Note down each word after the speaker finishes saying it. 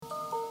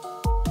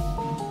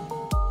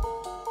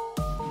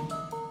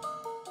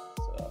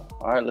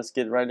All right, let's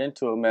get right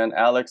into it, man.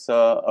 Alex,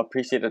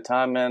 appreciate the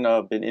time, man.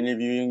 I've been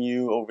interviewing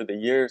you over the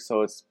years,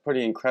 so it's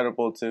pretty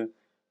incredible to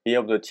be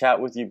able to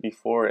chat with you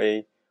before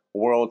a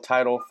world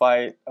title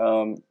fight.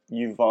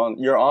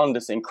 You're on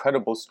this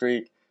incredible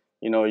streak.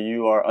 You know,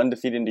 you are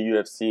undefeated in the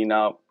UFC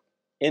now.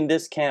 In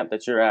this camp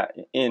that you're at,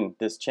 in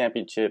this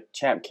championship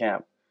champ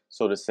camp,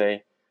 so to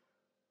say,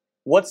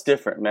 what's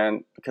different,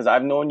 man? Because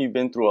I've known you've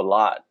been through a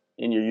lot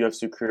in your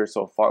UFC career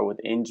so far with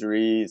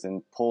injuries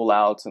and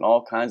pullouts and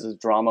all kinds of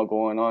drama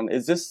going on.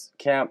 Is this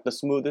camp the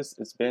smoothest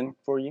it's been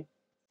for you?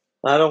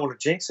 I don't want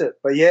to jinx it,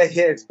 but yeah,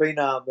 it's been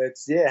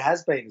it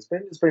has been.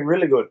 It's been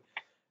really good.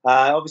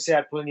 Obviously, I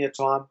had plenty of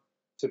time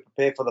to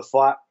prepare for the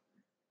fight.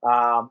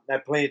 I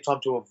had plenty of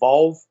time to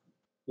evolve.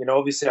 You know,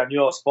 obviously, I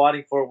knew I was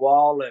fighting for a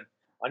while, and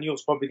I knew it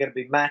was probably going to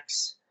be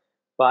Max.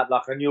 But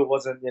like, I knew it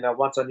wasn't. You know,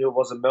 once I knew it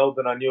wasn't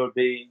Melbourne, I knew it'd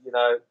be. You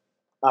know,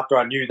 after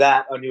I knew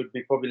that, I knew it'd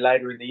be probably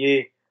later in the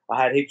year.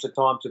 I had heaps of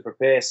time to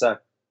prepare, so I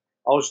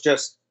was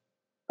just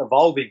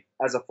evolving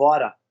as a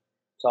fighter.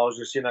 So I was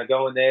just,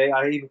 going there.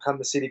 I even come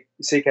to City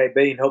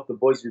CKB and help the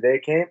boys with their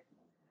camp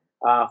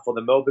for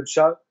the Melbourne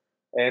show.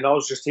 And I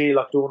was just here,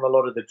 like, doing a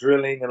lot of the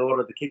drilling and a lot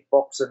of the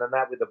kickboxing and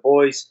that with the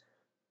boys.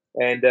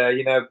 And,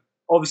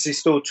 obviously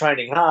still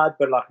training hard,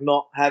 but, like,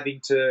 not having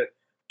to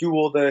do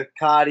all the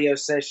cardio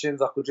sessions.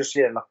 I could just,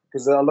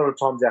 because a lot of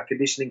times our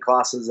conditioning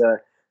classes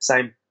are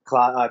same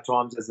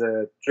times as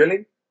the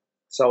drilling.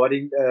 So I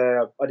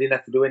didn't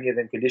have to do any of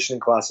them conditioning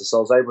classes. So I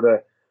was able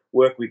to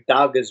work with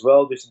Doug as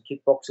well, do some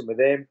kickboxing with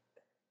them.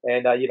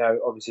 And,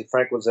 obviously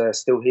Frank was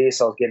still here,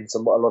 so I was getting a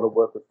lot of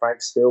work with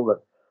Frank still. And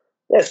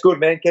yeah, it's good,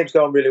 man. Camp's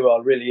going really well.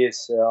 It really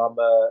is. I'm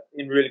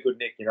in really good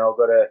nick.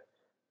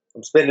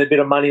 I'm spending a bit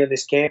of money on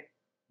this camp,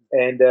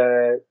 and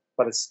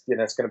but it's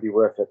going to be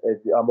worth it.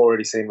 I'm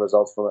already seeing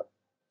results from it.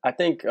 I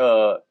think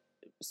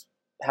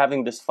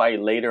having this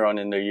fight later on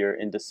in the year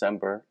in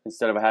December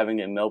instead of having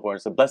it in Melbourne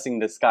is a blessing in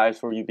disguise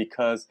for you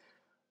because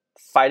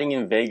fighting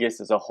in Vegas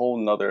is a whole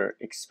nother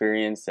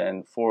experience,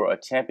 and for a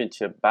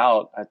championship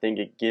bout, I think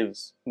it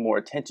gives more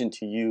attention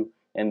to you,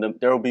 and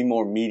there will be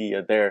more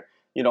media there.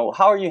 You know,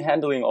 how are you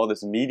handling all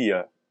this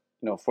media,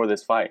 for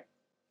this fight?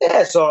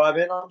 Yeah, so I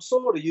mean, I'm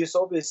sort of used.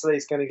 Obviously,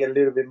 it's going to get a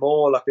little bit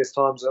more. Like there's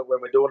times that when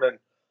we're doing it,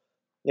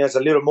 it's a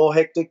little more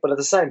hectic. But at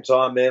the same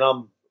time, man,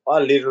 I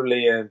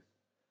literally am.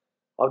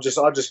 I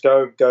just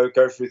go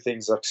through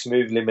things like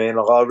smoothly, man.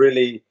 Like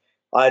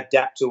I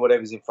adapt to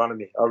whatever's in front of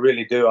me. I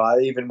really do.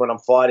 Even when I'm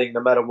fighting, no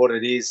matter what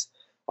it is,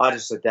 I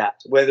just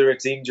adapt. Whether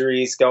it's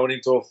injuries, going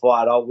into a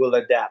fight, I will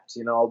adapt.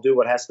 I'll do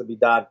what has to be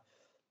done.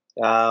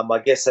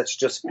 I guess that's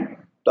just,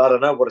 I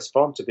don't know what it's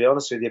from, to be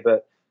honest with you,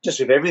 but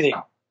just with everything,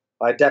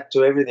 I adapt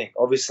to everything.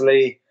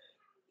 Obviously,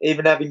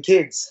 even having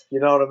kids, you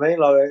know what I mean?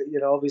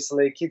 Like,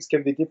 obviously kids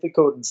can be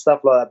difficult and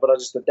stuff like that, but I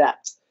just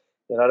adapt.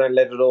 I don't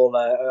let it all.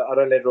 I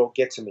don't let it all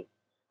get to me.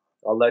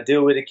 I'll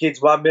deal with the kids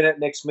 1 minute,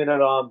 next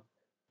minute I'm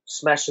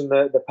smashing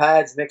the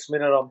pads, next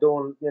minute I'm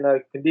doing,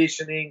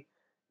 conditioning,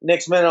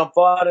 next minute I'm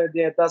fighting.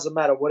 Yeah, it doesn't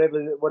matter.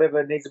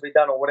 Whatever needs to be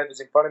done or whatever's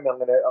in front of me, I'm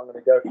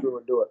gonna go through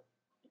and do it.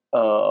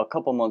 A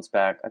couple months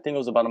back, I think it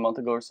was about a month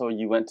ago or so,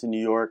 you went to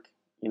New York,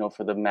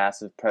 for the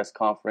massive press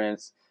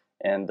conference,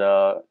 and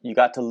you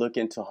got to look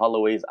into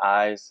Holloway's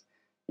eyes.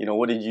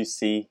 What did you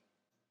see?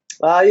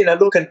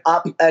 Looking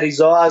up at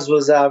his eyes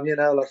was, like,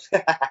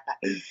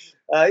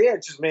 yeah,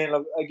 just man.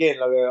 Like, again,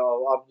 like,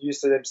 I'm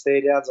used to them stare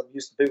downs. I'm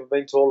used to people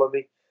being taller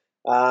than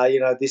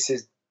me. This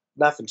is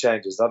nothing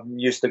changes. I'm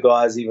used to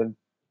guys even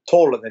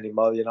taller than him.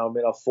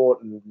 I've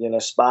fought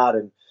and sparred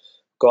and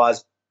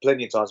guys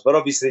plenty of times. But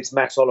obviously, it's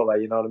Max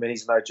Holloway. You know what I mean?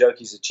 He's no joke.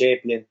 He's a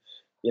champion.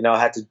 I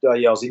had to. I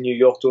was in New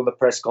York doing the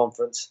press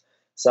conference,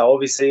 so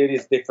obviously it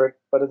is different.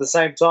 But at the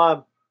same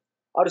time,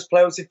 I just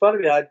play what's in front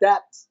of me. I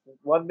adapt.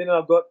 1 minute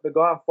I've got the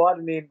guy I'm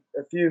fighting in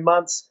a few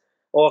months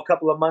or a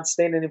couple of months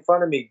standing in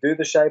front of me. Do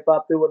the shape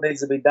up, do what needs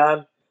to be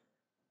done.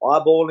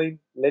 Eyeball him,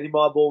 let him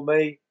eyeball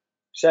me,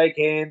 shake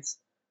hands,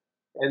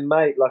 and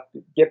mate, like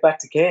get back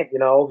to camp.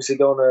 Obviously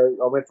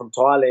I went from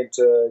Thailand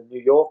to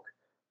New York.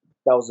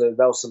 That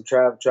was some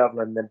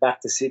traveling, and then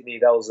back to Sydney.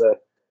 It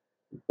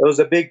was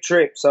a big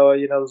trip. So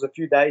there was a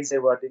few days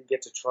there where I didn't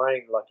get to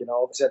train. Like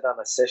obviously I've done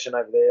a session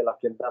over there, like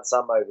I've done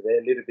some over there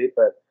a little bit,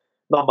 but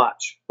not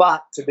much.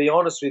 But to be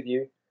honest with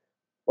you,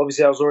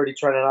 obviously I was already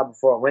training up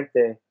before I went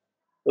there.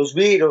 It was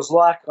weird. It was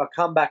like I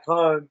come back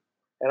home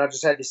and I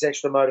just had this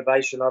extra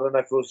motivation. I don't know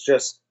if it was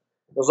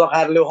like I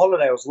had a little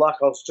holiday. It was like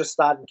I was just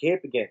starting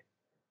camp again.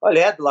 I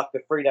only had like the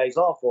 3 days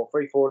off or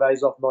 3-4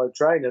 days off no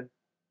training.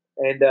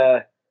 And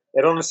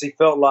it honestly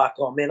felt like,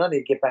 oh man, I need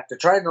to get back to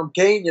training. I'm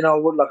keen.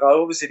 Like I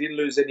obviously didn't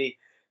lose any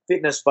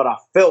fitness, but I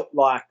felt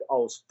like I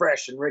was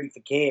fresh and ready for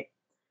camp.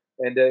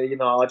 And,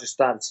 I just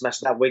started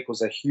smashing. That week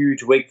was a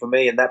huge week for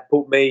me, and that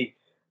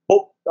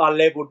I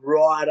leveled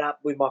right up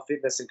with my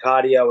fitness and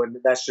cardio, and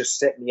that's just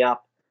set me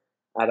up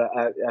at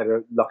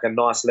like a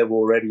nice level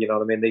already. You know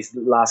what I mean? These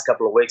last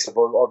couple of weeks have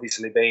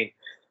obviously been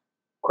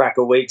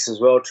cracker weeks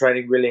as well,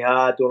 training really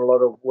hard, doing a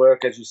lot of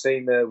work, as you've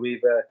seen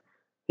with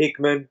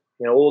Hickman,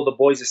 all the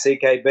boys at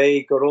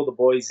CKB, got all the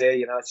boys there.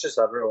 It's just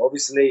unreal.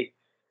 Obviously,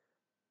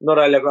 not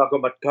only have I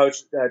got my coach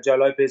Joe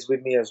Lopez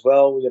with me as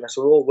well,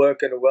 so we're all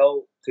working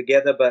well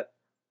together. But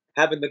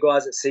having the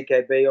guys at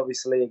CKB,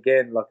 obviously,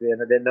 again, like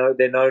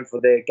they're known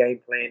for their game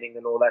planning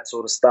and all that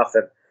sort of stuff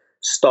and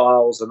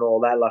styles and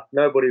all that. Like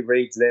nobody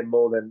reads them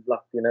more than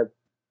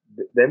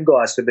them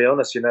guys. To be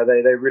honest, they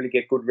really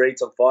get good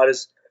reads on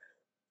fighters,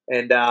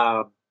 and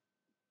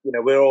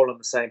we're all on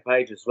the same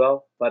page as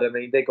well. But I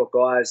mean, they got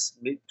guys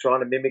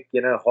trying to mimic,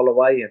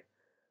 Holloway,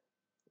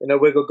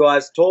 and we've got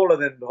guys taller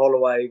than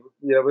Holloway.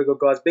 We've got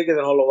guys bigger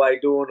than Holloway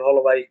doing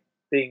Holloway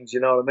things. You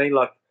know what I mean?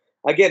 Like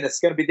again, it's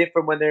going to be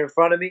different when they're in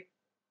front of me.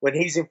 When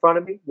he's in front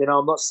of me,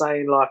 I'm not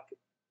saying like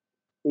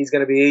he's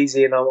going to be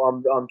easy and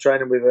I'm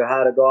training with the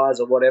harder guys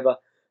or whatever.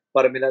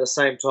 But I mean, at the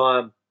same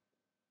time,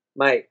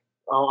 mate,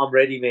 I'm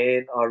ready,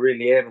 man. I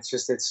really am. It's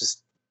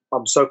just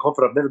I'm so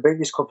confident. I've never been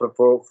this confident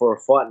for a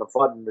fight, and I'm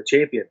fighting the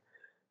champion.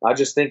 I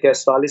just think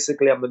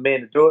stylistically, I'm the man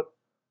to do it.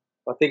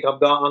 I think I'm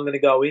going to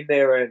go in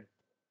there and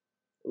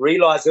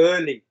realize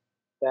early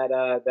that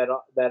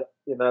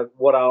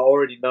what I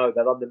already know,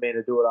 that I'm the man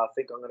to do it. I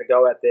think I'm going to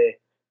go out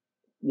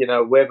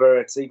there, whether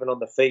it's even on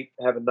the feet,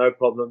 having no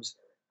problems,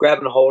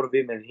 grabbing a hold of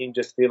him and him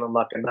just feeling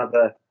like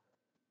another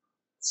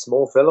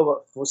small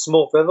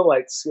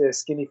featherweight,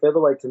 skinny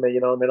featherweight to me. You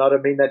know what I mean? I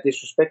don't mean that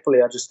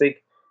disrespectfully. I just think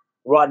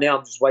right now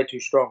I'm just way too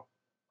strong.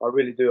 I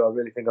really do. I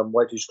really think I'm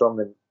way too strong,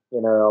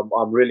 and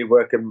I'm really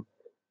working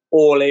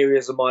all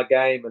areas of my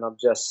game, and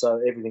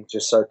everything's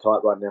just so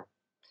tight right now.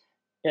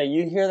 Yeah,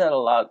 you hear that a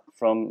lot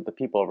from the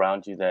people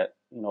around you that,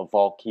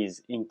 Volk,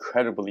 he's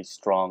incredibly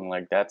strong.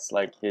 Like that's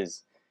like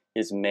his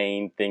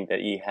main thing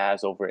that he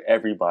has over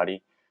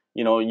everybody.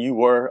 You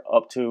were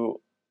up to,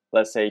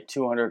 let's say,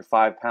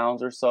 205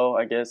 pounds or so,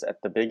 I guess,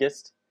 at the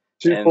biggest.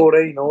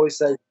 214, I always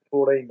say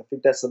 14. I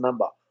think that's the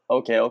number.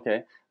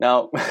 Okay.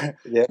 Now,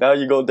 yeah. Now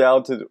you go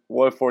down to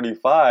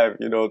 145,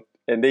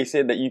 and they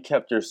said that you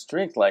kept your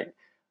strength. Like,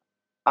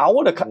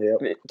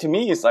 to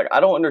me, it's like, I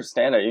don't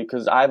understand it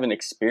because I haven't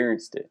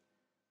experienced it.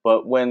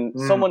 But when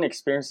someone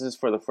experiences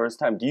for the first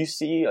time, do you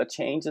see a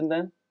change in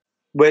them?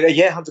 Well,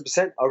 yeah,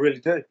 100%. I really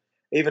do.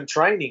 Even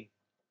training.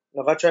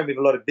 Like I train with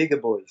a lot of bigger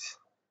boys.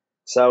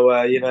 So,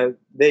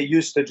 they're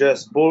used to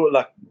just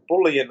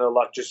bullying or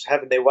like just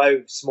having their way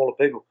with smaller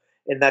people.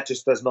 And that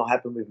just does not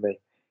happen with me.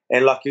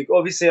 And like,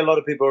 obviously a lot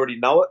of people already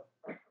know it.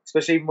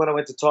 Especially even when I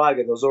went to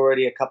Tiger, there was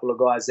already a couple of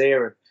guys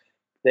there. And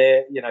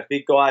they're,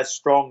 big guys,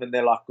 strong. And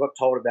they're like, got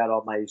told about,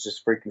 oh, mate, he's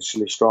just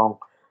freakishly strong.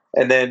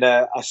 And then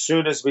as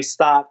soon as we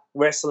start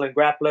wrestling,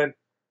 grappling,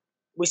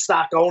 we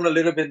start going a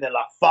little bit and they're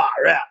like,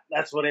 far out.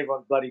 That's what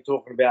everyone's bloody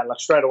talking about. Like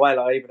straight away,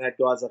 like I even had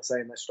guys like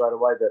saying that straight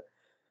away. But,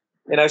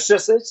 it's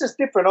just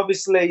different.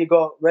 Obviously, you've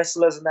got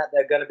wrestlers and that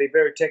they're going to be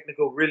very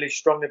technical, really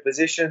strong in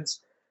positions.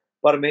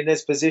 But, I mean,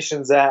 there's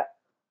positions that,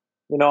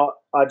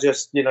 I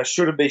just,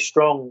 shouldn't be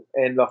strong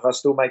and like I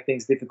still make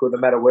things difficult no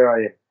matter where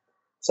I am.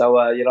 So,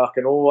 I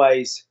can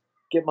always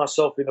get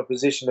myself in a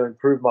position to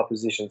improve my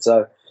position.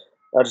 So,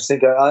 I just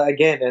think,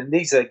 again, and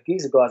these are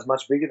guys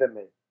much bigger than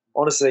me.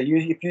 Honestly,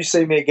 if you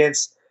see me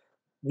against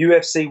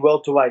UFC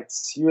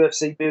welterweights,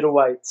 UFC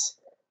middleweights,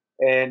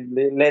 and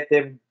let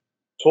them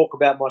talk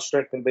about my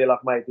strength and be like,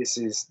 mate, this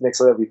is next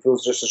level. He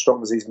feels just as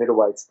strong as these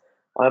middleweights.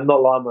 I'm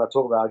not lying when I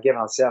talk about it. Again,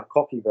 I sound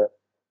cocky, but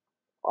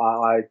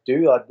I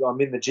do. I'm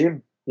in the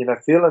gym,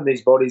 feeling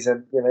these bodies,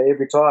 and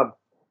every time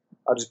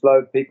I just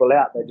blow people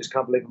out. They just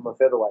can't believe I'm a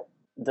featherweight.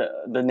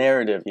 The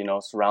narrative,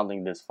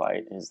 surrounding this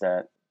fight is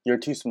that you're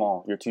too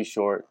small, you're too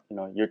short,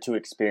 you're too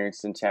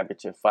experienced in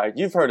championship fights.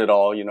 You've heard it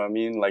all, you know what I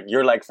mean? Like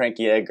you're like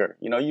Frankie Edgar,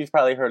 you've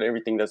probably heard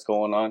everything that's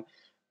going on.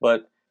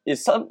 But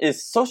is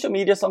social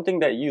media something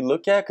that you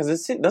look at?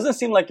 Because it doesn't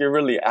seem like you're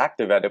really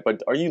active at it,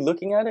 but are you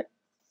looking at it?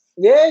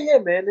 Yeah,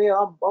 man. Yeah,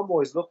 I'm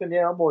always looking.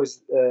 Yeah, I'm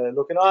always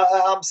looking.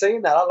 I'm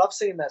seeing that. I love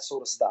seeing that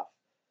sort of stuff.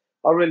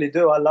 I really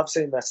do. I love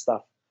seeing that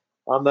stuff.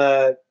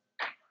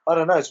 I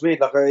don't know. It's weird.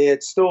 Like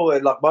it still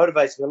like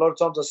motivates me. A lot of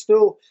times,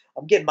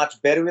 I'm getting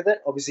much better with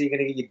it. Obviously, you're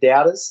going to get your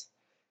doubters,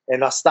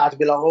 and I start to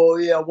be like, oh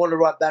yeah, I want to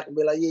write back and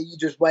be like, yeah, you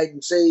just wait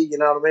and see. You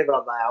know what I mean? But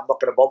I'm like, I'm not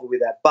going to bother with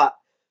that. But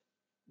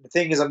the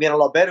thing is, I'm getting a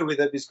lot better with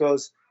it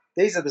because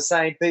these are the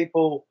same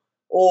people.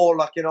 Or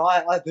like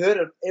I've heard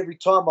it every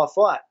time I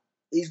fight.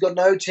 He's got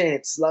no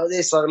chance. Like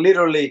this, like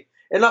literally,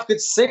 and I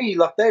could see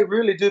like they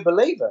really do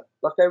believe it.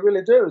 Like they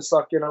really do. It's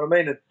like what I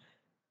mean. And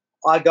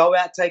I go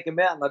out, take him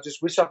out, and I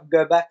just wish I could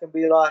go back and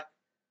be like,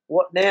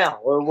 what now?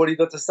 Or what do you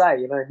got to say?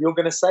 You're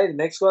going to say the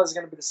next guy's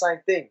going to be the same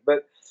thing.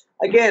 But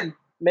again,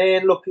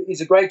 man, look,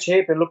 he's a great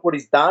champion. Look what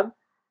he's done.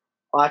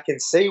 I can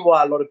see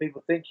why a lot of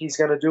people think he's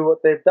going to do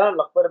what they've done.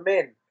 Like, but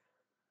man,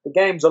 the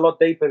game's a lot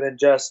deeper than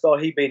just, oh,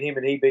 he beat him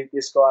and he beat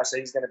this guy, so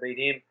he's going to beat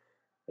him.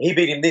 He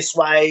beat him this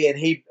way and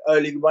he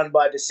only won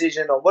by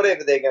decision or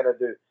whatever they're going to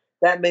do.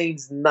 That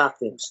means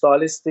nothing.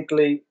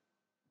 Stylistically,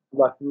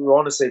 like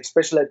honestly,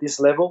 especially at this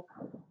level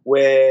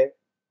where,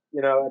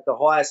 at the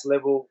highest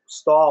level,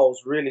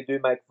 styles really do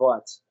make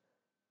fights.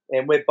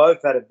 And we're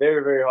both at a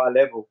very, very high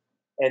level.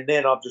 And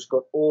then I've just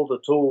got all the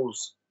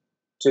tools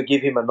to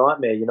give him a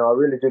nightmare. I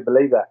really do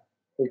believe that.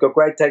 He's got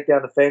great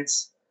takedown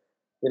defense.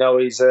 You know,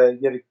 he's a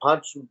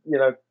punch,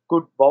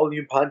 good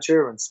volume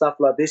puncher and stuff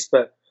like this.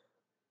 But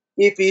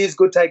if he is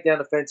good takedown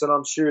defense and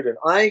I'm shooting,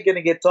 I ain't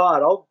gonna get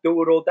tired. I'll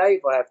do it all day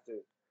if I have to.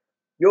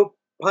 You're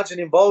punching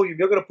in volume.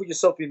 You're gonna put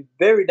yourself in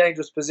very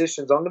dangerous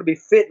positions. I'm gonna be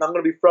fit and I'm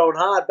gonna be throwing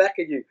hard back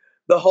at you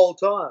the whole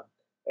time.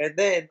 And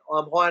then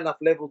I'm high enough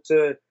level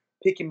to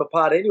pick him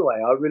apart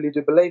anyway. I really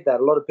do believe that.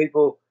 A lot of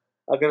people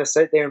are going to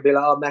sit there and be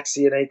like, oh, Max,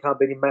 you can't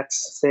beat him. Max,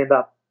 stand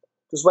up.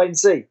 Just wait and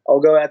see. I'll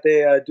go out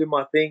there, do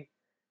my thing.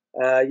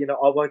 I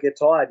won't get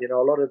tired. A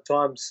lot of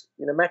times,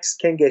 Max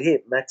can get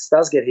hit. Max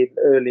does get hit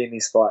early in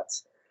his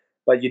fights.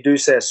 But you do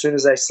say as soon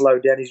as they slow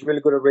down, he's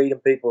really good at reading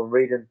people and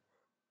reading,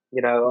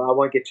 I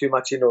won't get too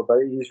much into it, but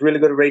he's really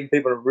good at reading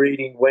people and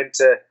reading when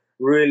to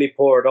really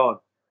pour it on.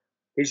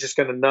 He's just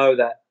going to know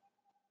that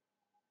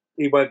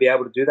he won't be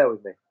able to do that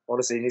with me,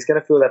 honestly. And he's going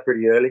to feel that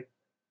pretty early.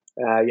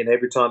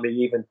 Every time he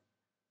even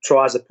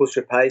tries to push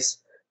a pace,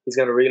 he's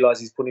going to realize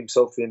he's put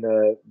himself in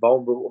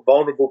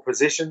vulnerable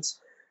positions.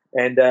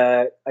 And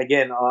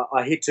again,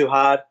 I hit too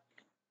hard.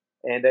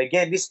 And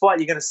again, this fight,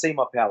 you're going to see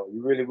my power.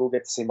 You really will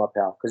get to see my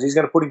power because he's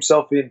going to put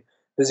himself in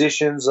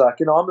positions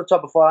like, I'm the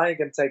type of fighter, I ain't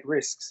going to take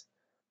risks.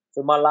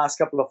 So my last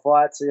couple of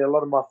fights, a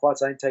lot of my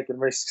fights, I ain't taking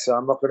risks. So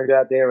I'm not going to go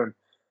out there and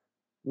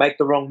make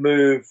the wrong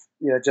move,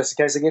 just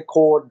in case I get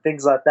caught and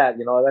things like that.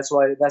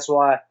 That's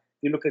why if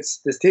you look at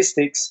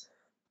statistics,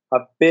 I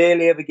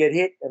barely ever get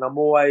hit, and I'm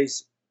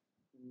always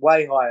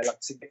way higher,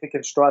 like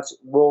significant strikes.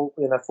 For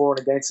and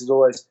against is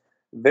always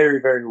very,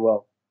 very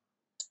well.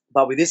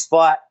 But with this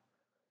fight,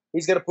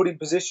 he's going to put in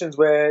positions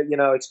where,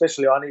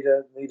 especially I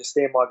need to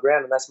stand my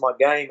ground, and that's my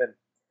game. And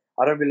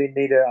I don't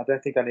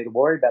think I need to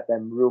worry about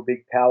them real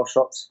big power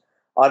shots.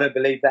 I don't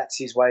believe that's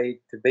his way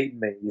to beat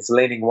me. He's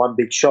leaning one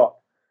big shot.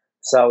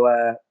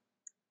 So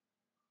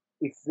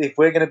if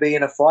we're going to be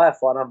in a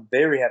firefight, I'm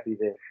very happy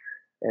there.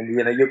 And,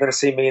 you're going to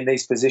see me in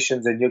these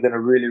positions and you're going to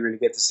really, really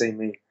get to see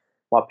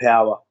my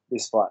power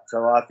this fight.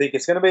 So I think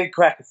it's going to be a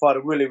cracker fight.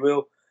 It really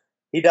will.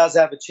 He does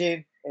have a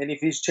chin. And if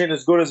his chin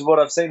is good as what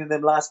I've seen in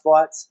them last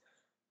fights,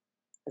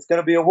 it's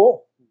going to be a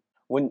war.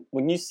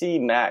 When you see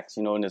Max,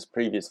 in his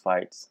previous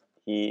fights,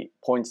 he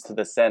points to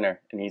the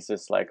center and he's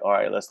just like, all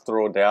right, let's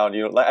throw down.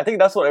 I think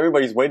that's what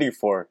everybody's waiting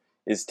for,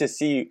 is to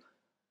see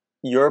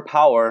your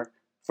power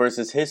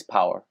versus his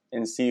power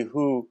and see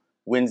who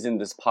wins in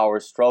this power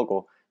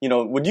struggle.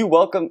 Would you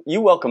welcome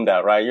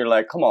that, right? You're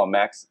like, come on,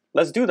 Max,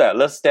 let's do that.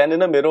 Let's stand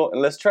in the middle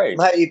and let's trade.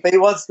 Mate, if he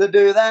wants to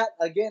do that,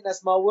 again,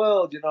 that's my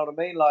world. You know what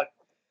I mean? Like,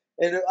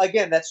 and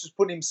again, that's just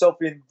putting himself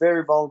in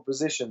very vulnerable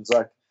positions.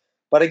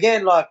 But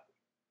again, I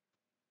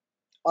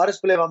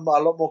just believe I'm a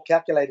lot more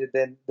calculated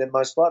than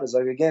most fighters.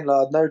 Again,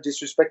 no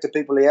disrespect to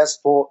people he has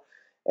fought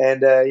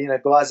and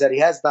guys that he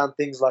has done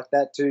things like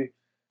that to.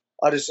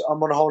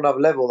 I'm on a whole nother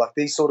level. Like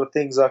these sort of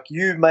things, like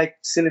you make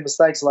silly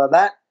mistakes like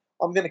that,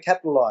 I'm going to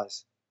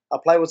capitalize. I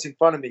play what's in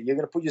front of me. You're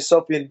going to put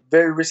yourself in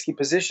very risky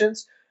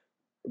positions,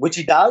 which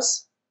he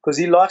does because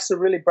he likes to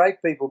really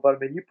break people. But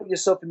you put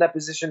yourself in that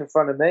position in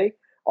front of me,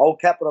 I'll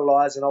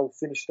capitalize and I'll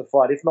finish the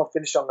fight. If not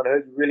finish, I'm going to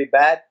hurt you really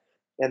bad,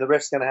 and the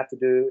ref's going to have to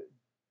do.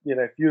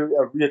 If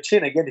your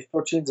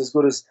chin's as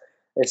good as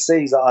it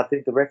sees, I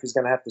think the ref is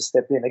going to have to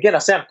step in. Again, I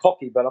sound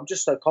cocky, but I'm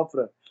just so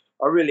confident.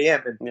 I really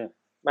am. And yeah.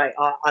 Mate,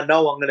 I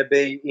know I'm going to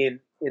be in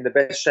the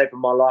best shape of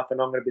my life, and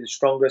I'm going to be the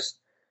strongest.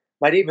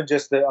 Mate, even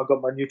I've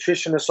got my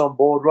nutritionist on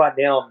board right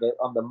now.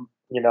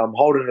 I'm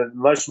holding the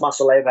most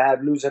muscle I ever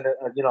had, losing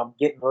it. I'm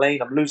getting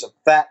lean. I'm losing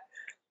fat.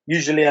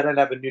 Usually, I don't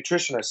have a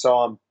nutritionist, so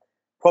I'm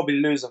probably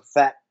losing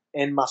fat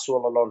and muscle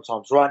a lot of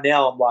times. Right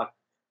now, I'm like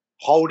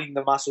holding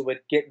the muscle with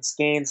getting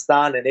scans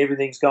done, and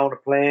everything's going to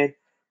plan.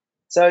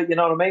 So you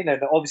know what I mean.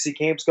 And obviously,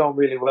 camp's going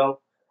really well.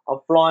 I'm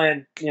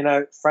flying,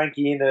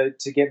 Frankie in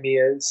to get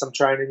me some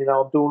training.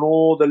 I'm doing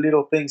all the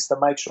little things to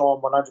make sure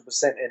I'm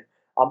 100%, and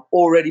I'm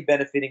already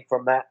benefiting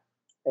from that.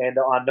 And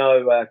I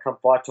know come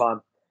fight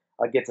time,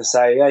 I get to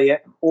say, yeah,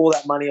 all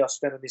that money I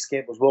spent on this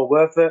camp was well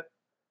worth it.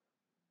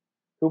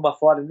 Who am I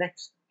fighting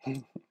next?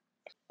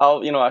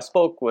 I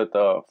spoke with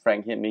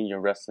Frank Hitman, your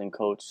wrestling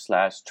coach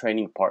 /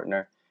 training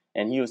partner,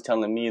 and he was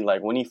telling me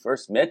like when he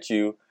first met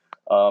you,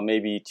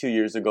 maybe 2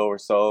 years ago or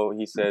so,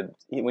 he said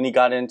when he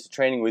got into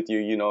training with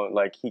you,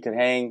 like he could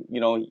hang,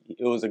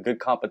 it was a good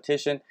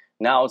competition.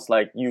 Now it's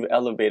like you've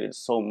elevated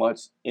so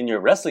much in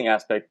your wrestling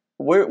aspect.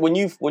 When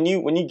you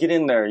get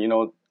in there,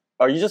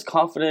 are you just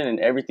confident in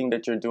everything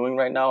that you're doing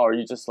right now? Or are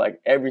you just like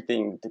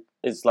everything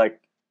is like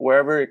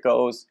wherever it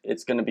goes,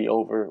 it's going to be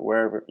over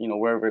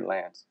wherever it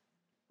lands?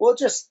 Well,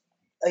 just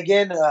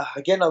again,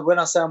 when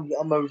I say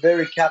I'm a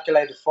very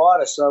calculated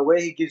fighter, so where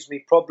he gives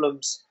me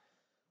problems,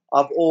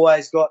 I've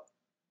always got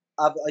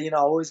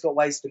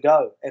ways to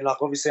go. And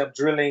like obviously I'm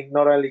drilling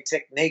not only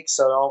technique,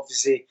 so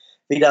obviously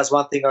if he does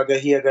one thing, I go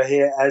here,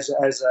 as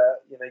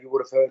you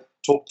would have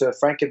talked to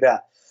Frank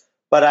about.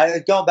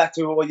 But going back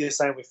to what you're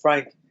saying with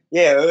Frank,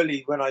 yeah,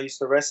 early when I used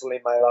to wrestle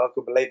him, I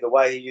could believe the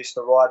way he used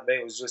to ride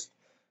me was just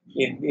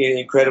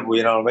incredible.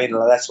 You know what I mean?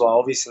 Like, that's why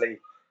obviously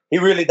he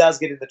really does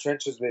get in the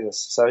trenches with us.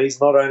 So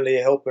he's not only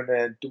helping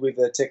with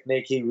the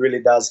technique, he really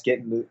does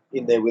get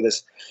in there with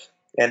us.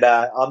 and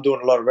I'm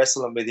doing a lot of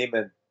wrestling with him.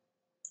 And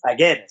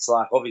again, it's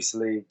like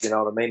obviously, you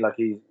know what I mean. Like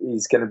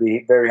he's going to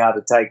be very hard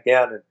to take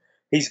down, and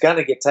he's going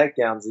to get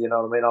takedowns. You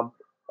know what I mean.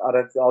 I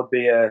don't.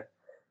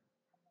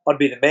 I'd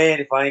be the man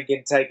if I ain't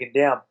getting taken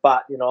down.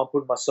 But you know, I'm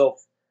putting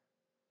myself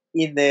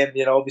in them.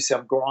 You know, obviously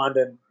I'm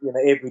grinding. You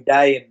know, every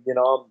day, and you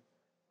know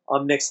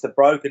I'm next to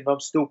broken. I'm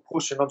still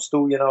pushing. I'm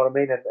still, you know what I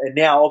mean. And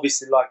now,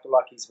 obviously, like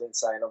he's been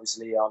saying,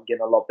 obviously I'm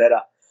getting a lot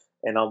better,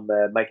 and I'm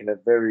making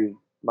it very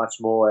much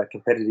more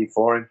competitive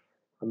for him.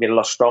 I'm getting a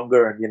lot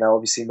stronger, and you know,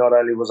 obviously, not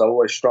only was I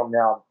always strong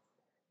now,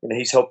 you know,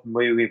 he's helping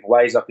me with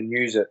ways I can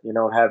use it. You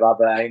know, and have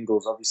other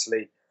angles.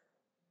 Obviously,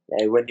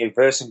 when you're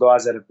versing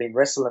guys that have been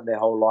wrestling their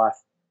whole life,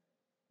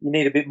 you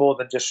need a bit more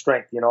than just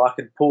strength. You know, I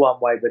can pull one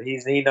way, but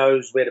he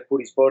knows where to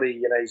put his body.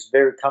 You know, he's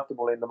very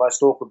comfortable in the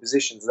most awkward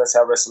positions. That's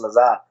how wrestlers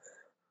are.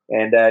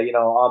 And you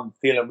know, I'm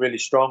feeling really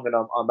strong, and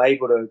I'm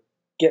able to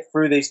get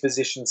through these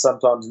positions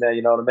sometimes now.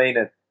 You know what I mean?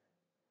 And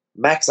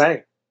Max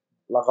ain't.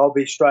 Like, I'll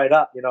be straight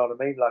up. You know what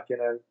I mean? Like, you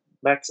know,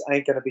 Max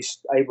ain't going to be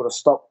able to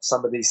stop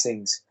some of these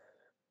things.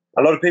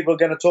 A lot of people are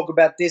going to talk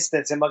about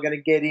distance. Am I going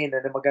to get in?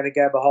 And am I going to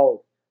grab a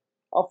hold?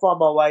 I'll find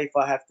my way if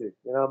I have to.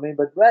 You know what I mean?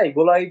 But hey,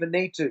 will I even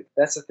need to?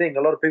 That's the thing.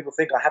 A lot of people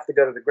think I have to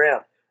go to the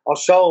ground. I'll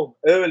show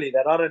them early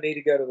that I don't need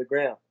to go to the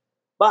ground.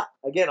 But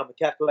again, I'm a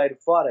calculated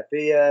fighter. If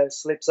he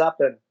slips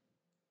up and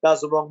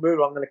does the wrong move,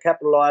 I'm going to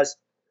capitalize.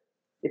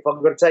 If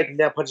I'm going to take him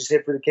down, punch his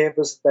head through the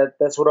canvas,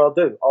 that's what I'll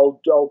do.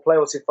 I'll play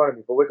what's in front of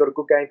me. But we've got a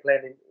good game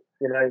plan,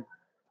 you know,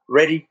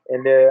 ready,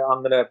 and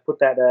I'm going to put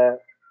that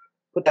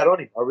on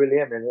him. I really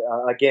am. And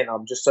again,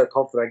 I'm just so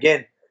confident.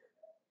 Again,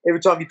 every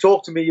time you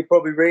talk to me, you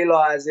probably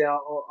realize, you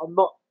know,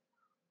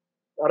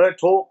 I don't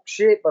talk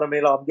shit, but I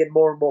mean, like, I'm getting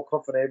more and more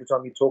confident every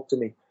time you talk to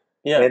me.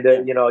 Yeah, And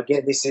yeah. you know,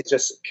 again, this is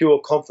just pure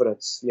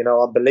confidence. You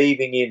know, I'm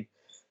believing in.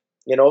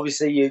 You know,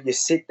 obviously, you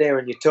sit there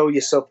and you tell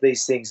yourself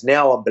these things.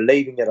 Now I'm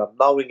believing it. I'm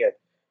knowing it.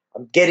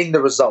 I'm getting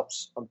the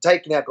results. I'm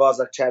taking out guys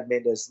like Chad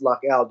Mendes, like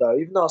Aldo.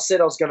 Even though I said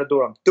I was going to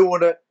do it, I'm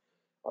doing it.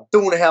 I'm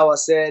doing it how I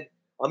said.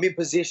 I'm in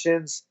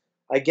positions.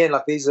 Again,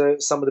 like, these are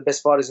some of the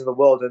best fighters in the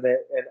world, and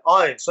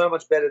I am so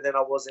much better than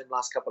I was in the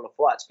last couple of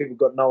fights. People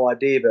got no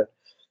idea, but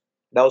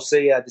they'll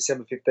see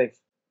December 15th.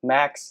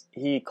 Max,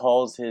 he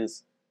calls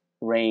his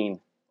reign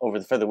over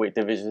the featherweight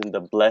division the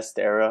blessed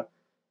era.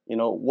 You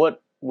know,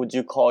 what would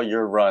you call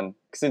your run?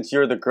 Since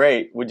you're the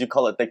great, would you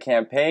call it the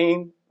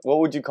campaign? What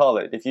would you call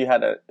it if you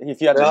had to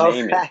Well,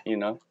 name it? You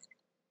know.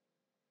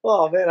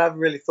 oh man, I haven't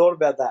really thought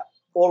about that.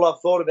 All I've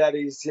thought about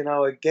is, you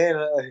know, again,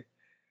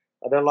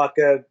 I don't like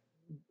you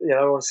know,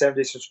 I don't want to sound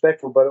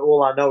disrespectful, but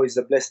all I know is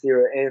the blessed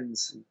era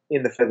ends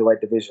in the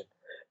featherweight division.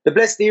 The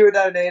blessed era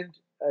don't end.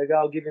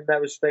 I'll give him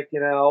that respect.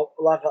 You know,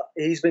 like,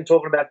 he's been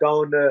talking about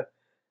going to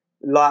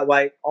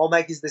lightweight. I'll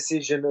make his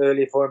decision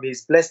earlier for him.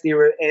 His blessed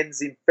era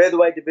ends in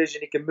featherweight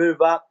division. He can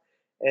move up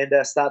and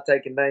start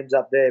taking names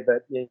up there.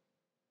 But you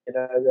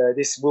know,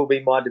 this will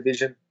be my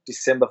division,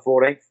 December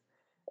 14th,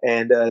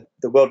 and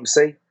the world will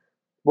see.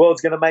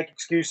 World's going to make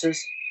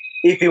excuses.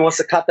 If he wants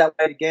to cut that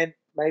weight again,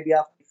 maybe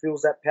after he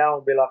feels that power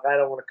and be like, I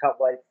don't want to cut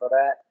weight for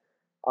that.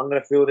 I'm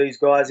going to feel these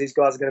guys. These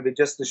guys are going to be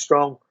just as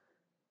strong,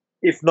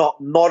 if not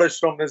as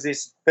strong as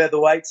this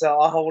featherweight. So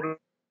I want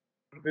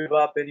to move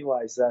up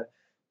anyway. So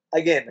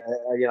again,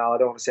 you know, I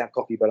don't want to sound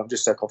cocky, but I'm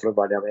just so confident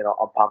right now, man.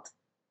 I'm pumped.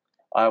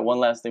 All right, one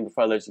last thing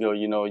before I let you go.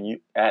 You know,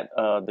 you at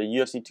the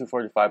UFC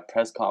 245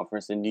 press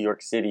conference in New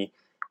York City,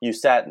 you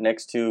sat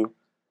next to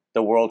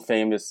the world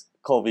famous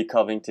Colby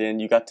Covington.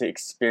 You got to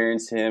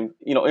experience him,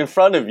 you know, in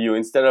front of you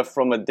instead of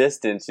from a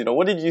distance. You know,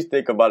 what did you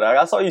think about it?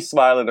 I saw you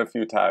smiling a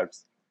few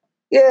times.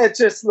 Yeah,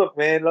 just look,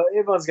 man. Like,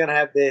 everyone's going to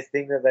have their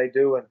thing that they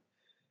do, and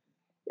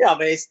yeah, I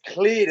mean, it's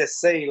clear to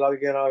see, like,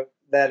 you know,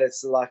 that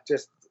it's like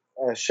just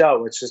a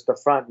show. It's just the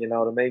front, you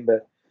know what I mean?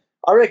 But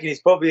I reckon he's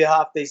probably a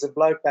half decent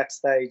bloke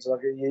backstage.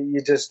 Like, you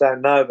just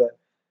don't know, but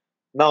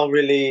no one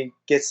really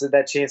gets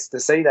that chance to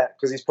see that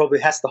because he's probably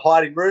has to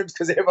hide in rooms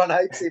because everyone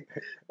hates him.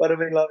 But I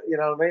mean, like, you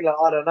know what I mean? Like,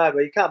 I don't know,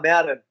 but he come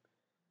out and,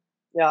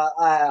 yeah,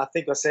 I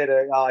think I said,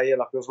 oh yeah,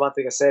 like, there was one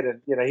thing I said,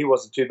 and you know, he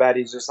wasn't too bad.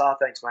 He's just, oh,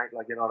 thanks, mate.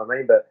 Like, you know what I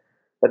mean?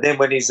 But then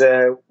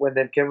when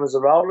them cameras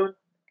are rolling,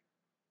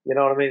 you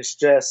know what I mean? It's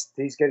just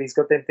he's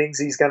got them things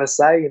he's going to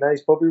say. You know,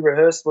 he's probably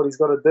rehearsed what he's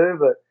got to do.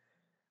 But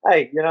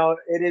hey, you know,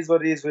 it is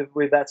what it is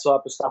with that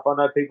type of stuff. I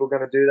know people are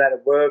going to do that.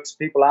 It works.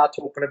 People are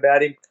talking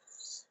about him.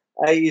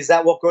 Hey, is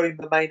that what got him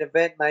the main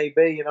event?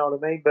 Maybe, you know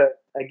what I mean?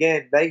 But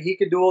again, he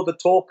can do all the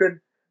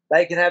talking.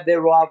 They can have their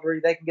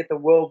rivalry. They can get the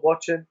world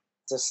watching.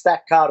 It's a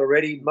stacked card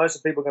already. Most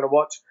of the people are going to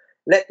watch.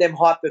 Let them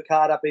hype the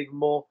card up even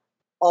more.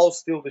 I'll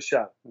steal the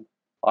show.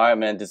 All right,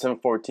 man.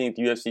 December 14th,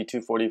 UFC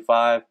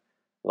 245,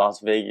 Las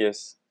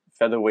Vegas.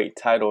 Featherweight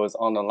title is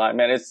on the line.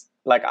 Man, it's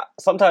like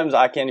sometimes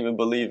I can't even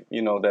believe,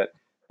 you know, that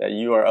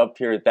you are up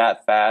here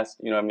that fast.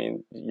 You know what I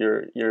mean?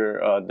 You're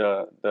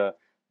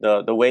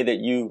the way that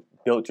you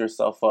built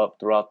yourself up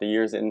throughout the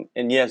years. And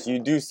yes, you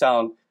do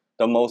sound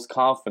the most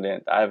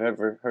confident I've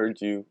ever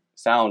heard you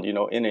sound, you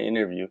know, in an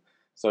interview.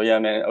 So yeah,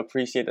 man,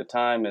 appreciate the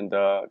time and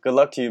good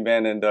luck to you,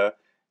 man. And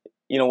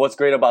you know, what's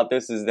great about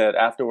this is that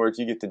afterwards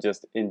you get to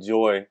just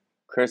enjoy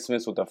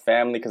Christmas with the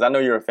family? Because I know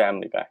you're a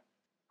family guy.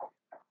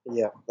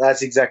 Yeah,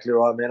 that's exactly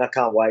right, man. I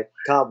can't wait.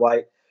 Can't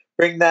wait.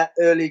 Bring that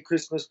early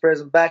Christmas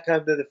present back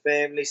home to the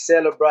family,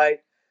 celebrate.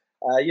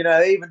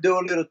 Even do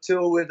a little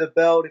tour with the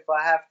belt if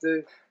I have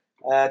to.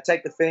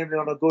 Take the family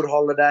on a good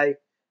holiday.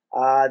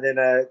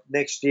 Then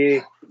next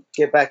year,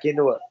 get back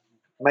into it.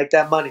 Make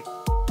that money.